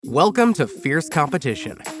Welcome to Fierce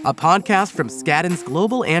Competition, a podcast from Skadden's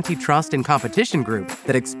Global Antitrust and Competition Group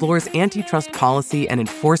that explores antitrust policy and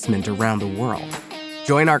enforcement around the world.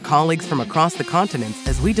 Join our colleagues from across the continent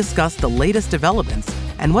as we discuss the latest developments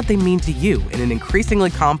and what they mean to you in an increasingly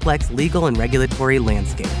complex legal and regulatory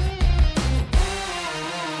landscape.